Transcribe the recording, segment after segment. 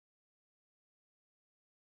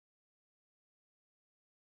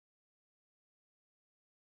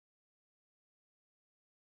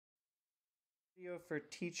Video for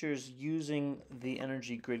teachers using the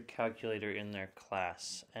energy grid calculator in their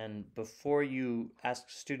class. And before you ask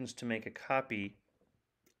students to make a copy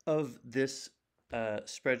of this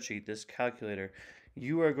spreadsheet, this calculator,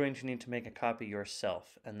 you are going to need to make a copy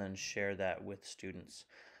yourself and then share that with students.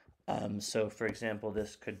 So for example,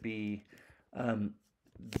 this could be my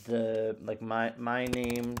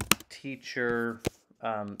name, teacher,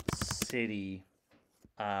 city,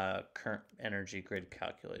 current energy grid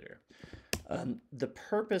calculator. The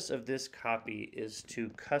purpose of this copy is to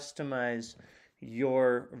customize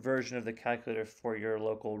your version of the calculator for your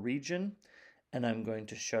local region, and I'm going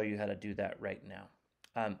to show you how to do that right now.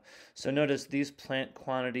 So notice these plant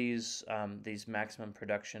quantities, these maximum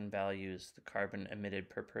production values, the carbon emitted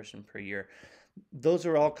per person per year, those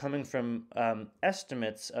are all coming from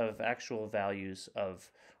estimates of actual values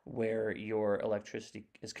of where your electricity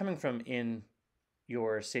is coming from in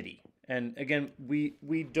your city. And again, we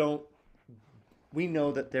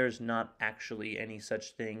know that there's not actually any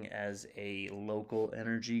such thing as a local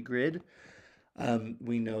energy grid.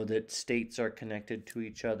 We know that states are connected to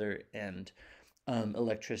each other and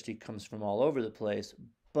electricity comes from all over the place,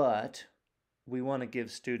 but we want to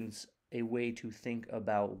give students a way to think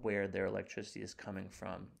about where their electricity is coming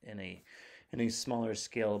from in a smaller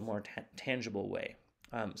scale, more tangible way.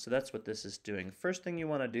 So that's what this is doing. First thing you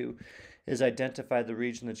want to do is identify the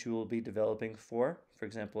region that you will be developing for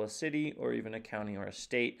example, a city or even a county or a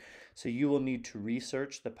state. So you will need to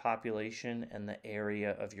research the population and the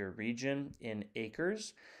area of your region in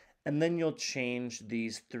acres, and then you'll change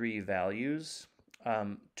these three values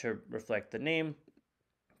to reflect the name,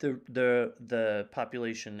 the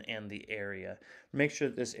population, and the area. Make sure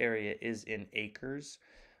that this area is in acres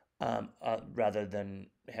rather than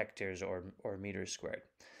hectares or meters squared.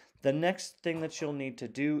 The next thing that you'll need to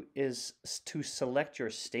do is to select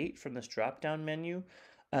your state from this drop-down menu,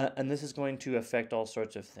 and this is going to affect all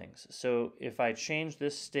sorts of things. So if I change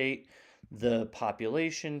this state, the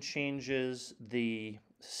population changes, the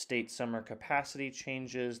state summer capacity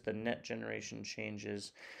changes, the net generation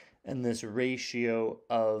changes, and this ratio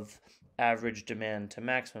of average demand to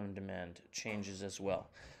maximum demand changes as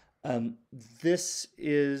well. This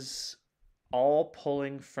is all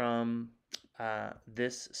pulling from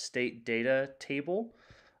this state data table,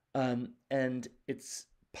 and it's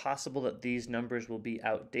possible that these numbers will be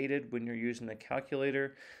outdated when you're using the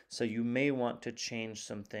calculator, so you may want to change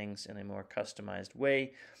some things in a more customized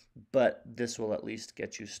way, but this will at least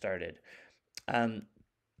get you started.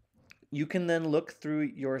 You can then look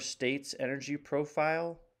through your state's energy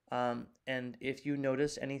profile, and if you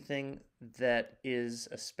notice anything that is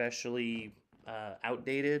especially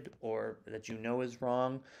outdated or that you know is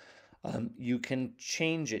wrong, you can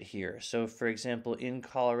change it here. So for example, in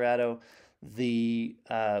Colorado, we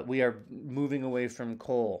are moving away from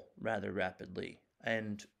coal rather rapidly,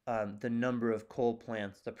 and the number of coal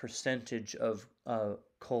plants, the percentage of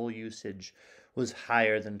coal usage was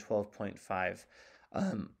higher than 12.5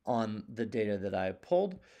 on the data that I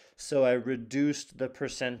pulled. So I reduced the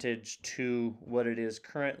percentage to what it is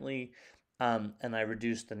currently, and I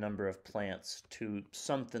reduced the number of plants to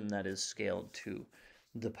something that is scaled to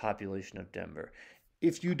the population of Denver.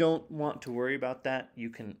 If you don't want to worry about that, you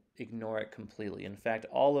can ignore it completely. In fact,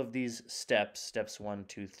 all of these steps 1,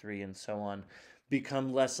 2, 3, and so on,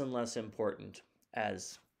 become less and less important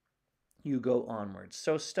as you go onwards.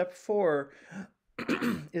 So step 4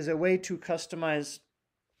 is a way to customize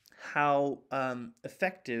how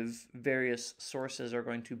effective various sources are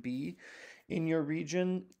going to be in your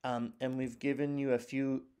region, and we've given you a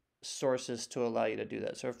few sources to allow you to do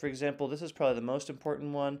that. So for example, this is probably the most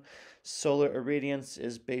important one. Solar irradiance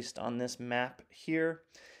is based on this map here,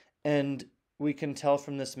 and we can tell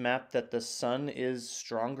from this map that the sun is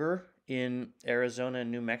stronger in Arizona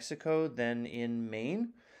and New Mexico than in Maine,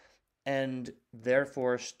 and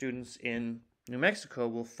therefore students in New Mexico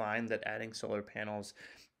will find that adding solar panels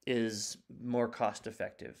is more cost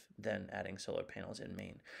effective than adding solar panels in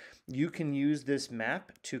Maine. You can use this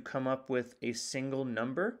map to come up with a single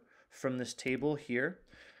number from this table here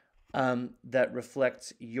that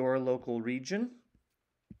reflects your local region,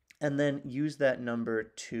 and then use that number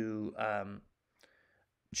to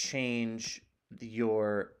change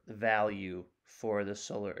your value for the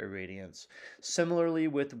solar irradiance. Similarly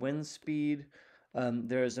with wind speed,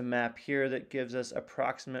 there is a map here that gives us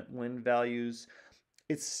approximate wind values.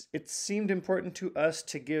 It seemed important to us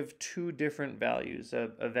to give two different values,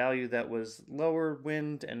 a value that was lower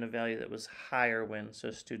wind and a value that was higher wind,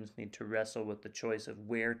 so students need to wrestle with the choice of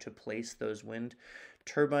where to place those wind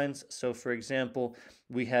turbines. So for example,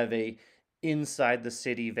 we have a inside the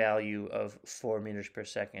city value of 4 meters per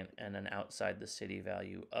second and an outside the city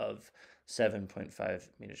value of 7.5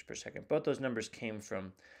 meters per second. Both those numbers came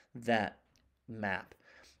from that map.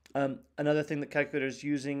 Another thing that calculator is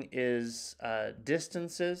using is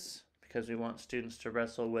distances, because we want students to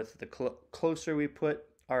wrestle with the closer we put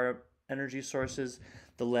our energy sources,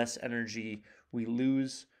 the less energy we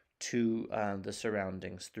lose to the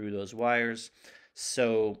surroundings through those wires.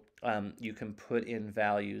 So you can put in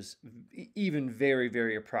values, even very,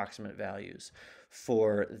 very approximate values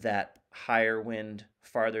for that higher wind,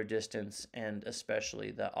 farther distance, and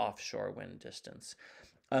especially the offshore wind distance.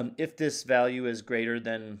 If this value is greater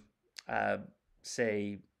than,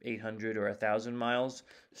 say, 800 or 1,000 miles,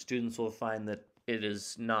 students will find that it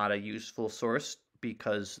is not a useful source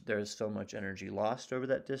because there's so much energy lost over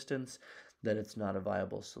that distance that it's not a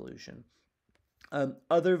viable solution.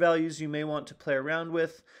 Other values you may want to play around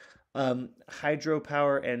with,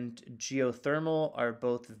 hydropower and geothermal are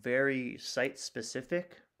both very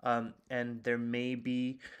site-specific, and there may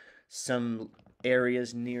be some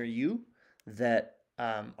areas near you that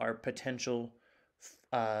are potential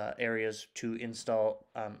areas to install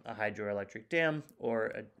a hydroelectric dam or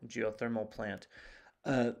a geothermal plant.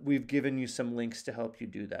 We've given you some links to help you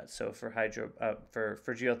do that. So for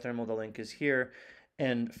for geothermal, the link is here,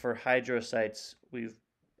 and for hydro sites, we've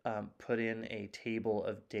put in a table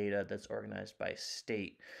of data that's organized by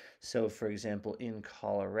state. So, for example, in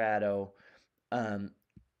Colorado,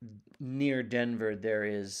 near Denver, there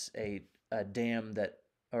is a dam that,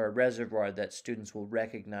 or a reservoir that students will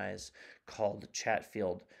recognize called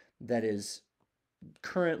Chatfield that is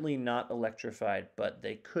currently not electrified, but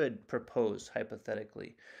they could propose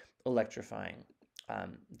hypothetically electrifying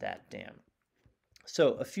that dam.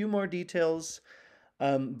 So a few more details,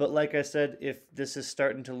 but like I said, if this is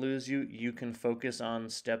starting to lose you, you can focus on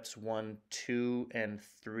steps 1, 2, and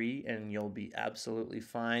 3, and you'll be absolutely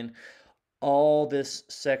fine. All this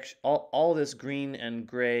section, all this green and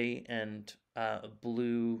gray and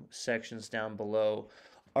blue sections down below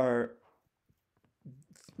are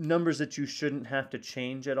numbers that you shouldn't have to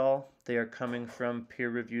change at all. They are coming from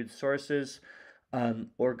peer-reviewed sources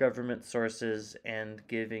or government sources and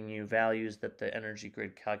giving you values that the energy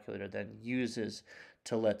grid calculator then uses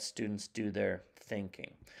to let students do their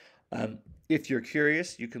thinking. If you're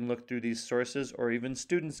curious, you can look through these sources, or even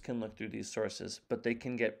students can look through these sources, but they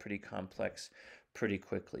can get pretty complex pretty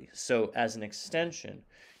quickly. So as an extension,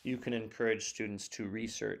 you can encourage students to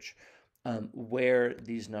research where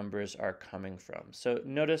these numbers are coming from. So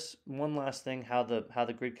notice one last thing, how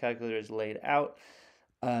the grid calculator is laid out.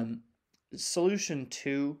 Solution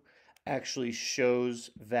 2 actually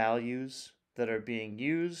shows values that are being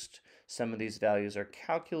used. Some of these values are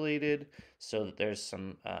calculated so that there's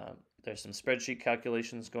some spreadsheet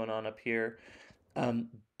calculations going on up here.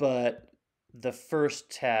 But the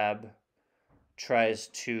first tab tries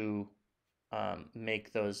to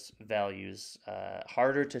make those values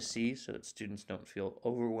harder to see so that students don't feel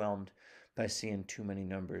overwhelmed by seeing too many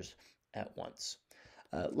numbers at once.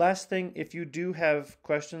 Last thing, if you do have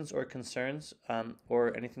questions or concerns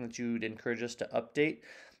or anything that you'd encourage us to update,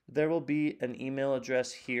 there will be an email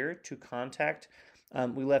address here to contact.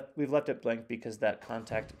 We've left it blank because that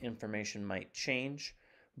contact information might change,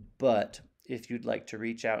 but if you'd like to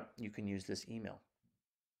reach out, you can use this email.